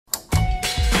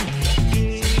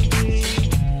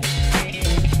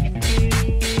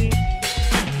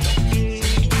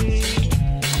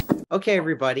Okay,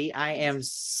 everybody, I am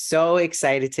so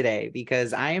excited today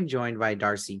because I am joined by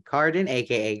D'Arcy Carden,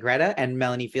 aka Greta, and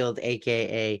Melanie Field,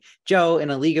 aka Joe, in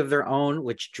a league of their own,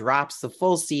 which drops the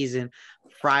full season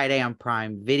Friday on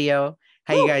Prime Video.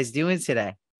 How you guys doing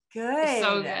today? Good.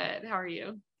 So good. How are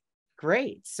you?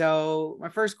 Great. So my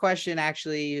first question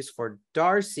actually is for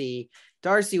D'Arcy.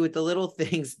 D'Arcy, with the little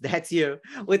things, that's you.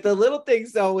 With the little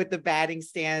things, though, with the batting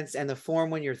stance and the form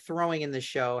when you're throwing in the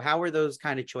show, how were those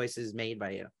kind of choices made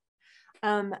by you?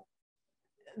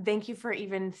 Thank you for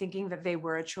even thinking that they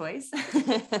were a choice.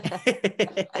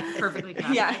 Perfectly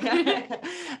done. Yeah.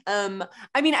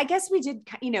 I mean, I guess we did,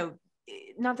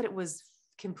 not that it was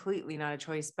completely not a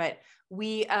choice, but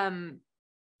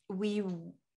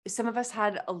some of us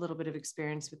had a little bit of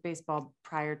experience with baseball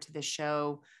prior to the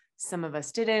show. Some of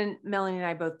us didn't. Melanie and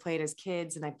I both played as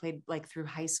kids, and I played like through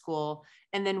high school.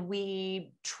 And then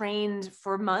we trained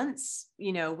for months,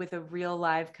 with a real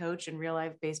live coach and real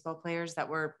live baseball players that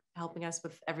were helping us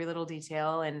with every little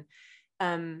detail. And,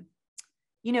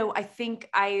 I think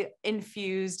I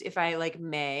infused,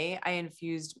 I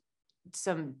infused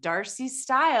some D'Arcy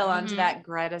style onto that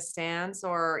Greta stance,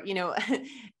 or,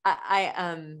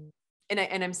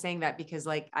 and I'm saying that because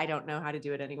I don't know how to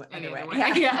do it anyway.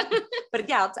 Yeah. But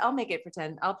yeah, I'll make it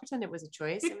pretend. I'll pretend it was a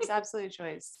choice. It was absolutely a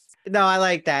choice. No, I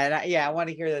like that. I want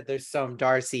to hear that there's some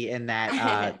D'Arcy in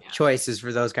that choices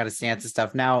for those kind of stance and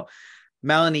stuff. Now,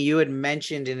 Melanie, you had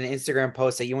mentioned in an Instagram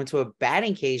post that you went to a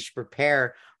batting cage to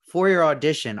prepare for your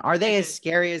audition. Are they as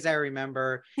scary as I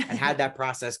remember? And how'd that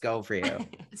process go for you?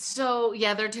 So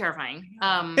yeah, they're terrifying.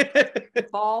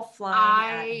 Ball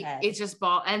flying. It's just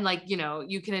ball. And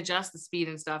you can adjust the speed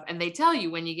and stuff. And they tell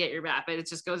you when you get your bat, but it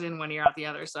just goes in one ear out the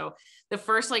other. So the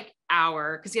first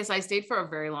hour, because yes, I stayed for a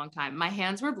very long time. My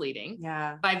hands were bleeding.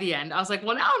 Yeah. By the end, I was like,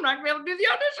 well, now I'm not gonna be able to do the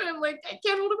audition. I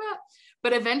can't hold a bat.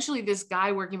 But eventually this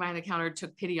guy working behind the counter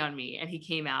took pity on me, and he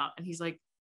came out and he's like,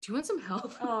 do you want some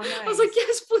help? Oh, nice. I was like,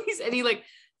 yes, please. And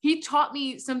he taught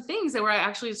me some things that were I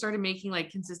actually started making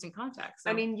consistent contact.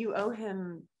 So, I mean, you owe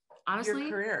him honestly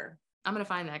your career. I'm going to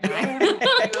find that guy.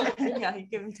 Yeah, you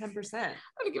give him 10%. I'm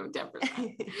going to give him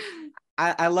 10%.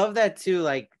 I love that too.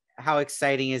 How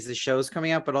exciting is the show's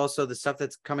coming up, but also the stuff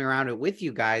that's coming around it with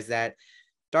you guys. That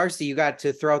D'Arcy, you got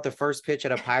to throw out the first pitch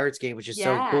at a Pirates game, which is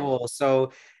so cool.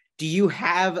 So do you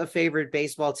have a favorite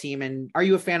baseball team, and are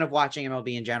you a fan of watching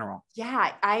MLB in general?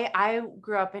 Yeah, I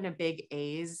grew up in a big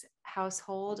A's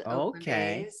household.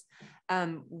 Okay. A's.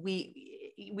 I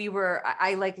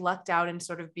lucked out in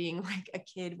sort of being a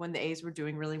kid when the A's were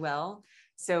doing really well.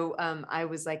 So I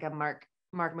was like a Mark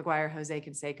McGuire, Jose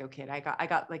Canseco kid. I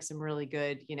got some really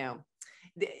good,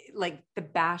 the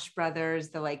Bash Brothers,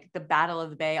 the Battle of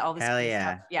the Bay, all this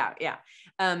stuff. Yeah.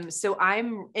 So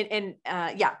I'm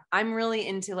I'm really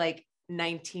into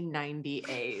 1990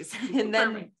 A's, and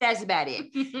then that's about it.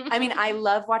 I mean, I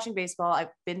love watching baseball. I've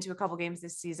been to a couple games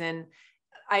this season.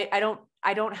 I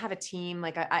don't have a team.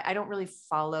 I don't really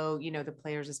follow, the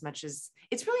players as much as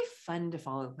it's really fun to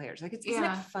follow the players. Isn't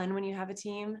it fun when you have a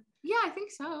team? Yeah, I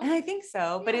think so. And I think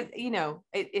so, but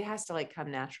it has to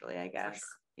come naturally, I guess.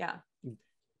 Sure.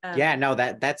 Yeah. No,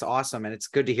 that's awesome. And it's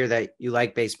good to hear that you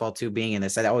like baseball too, being in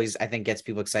this. That always, I think, gets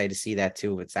people excited to see that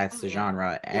too. That's the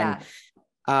genre. And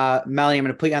Melanie, I'm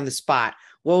going to put you on the spot.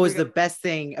 What was the best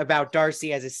thing about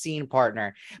D'Arcy as a scene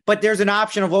partner? But there's an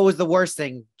option of what was the worst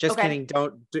thing. Just kidding.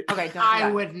 Don't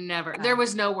I would never. There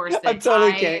was no worst thing. I'm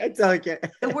totally kidding.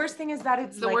 The worst thing is that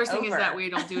it's the worst thing is that we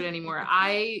don't do it anymore.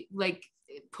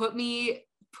 Put me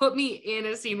in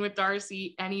a scene with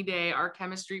D'Arcy any day. Our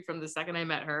chemistry from the second I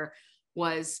met her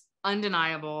was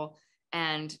undeniable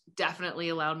and definitely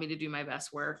allowed me to do my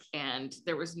best work. And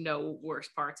there was no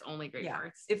worst parts, only great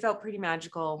parts. It felt pretty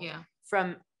magical. Yeah.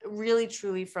 From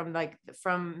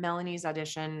Melanie's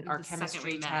audition, our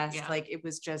chemistry test, it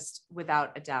was just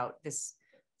without a doubt, this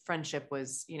friendship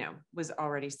was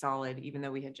already solid, even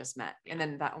though we had just met. And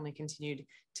then that only continued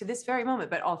to this very moment,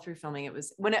 but all through filming, it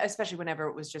was especially whenever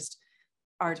it was just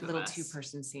our little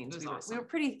two-person scenes. We were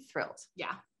pretty thrilled.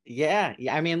 Yeah.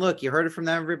 I mean, look, you heard it from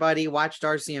them, everybody. Watch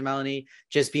D'Arcy and Melanie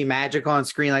just be magical on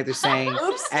screen, like they're saying.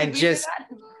 Oops, and just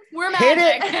we're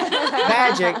magic. Hit it.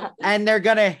 Magic. And they're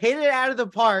going to hit it out of the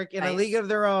park in a league of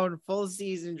their own. Full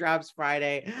season drops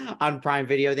Friday on Prime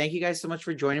Video. Thank you guys so much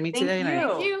for joining me today.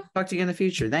 Thank you. Talk to you in the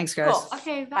future. Thanks, guys. Cool.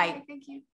 Okay, bye. Thank you.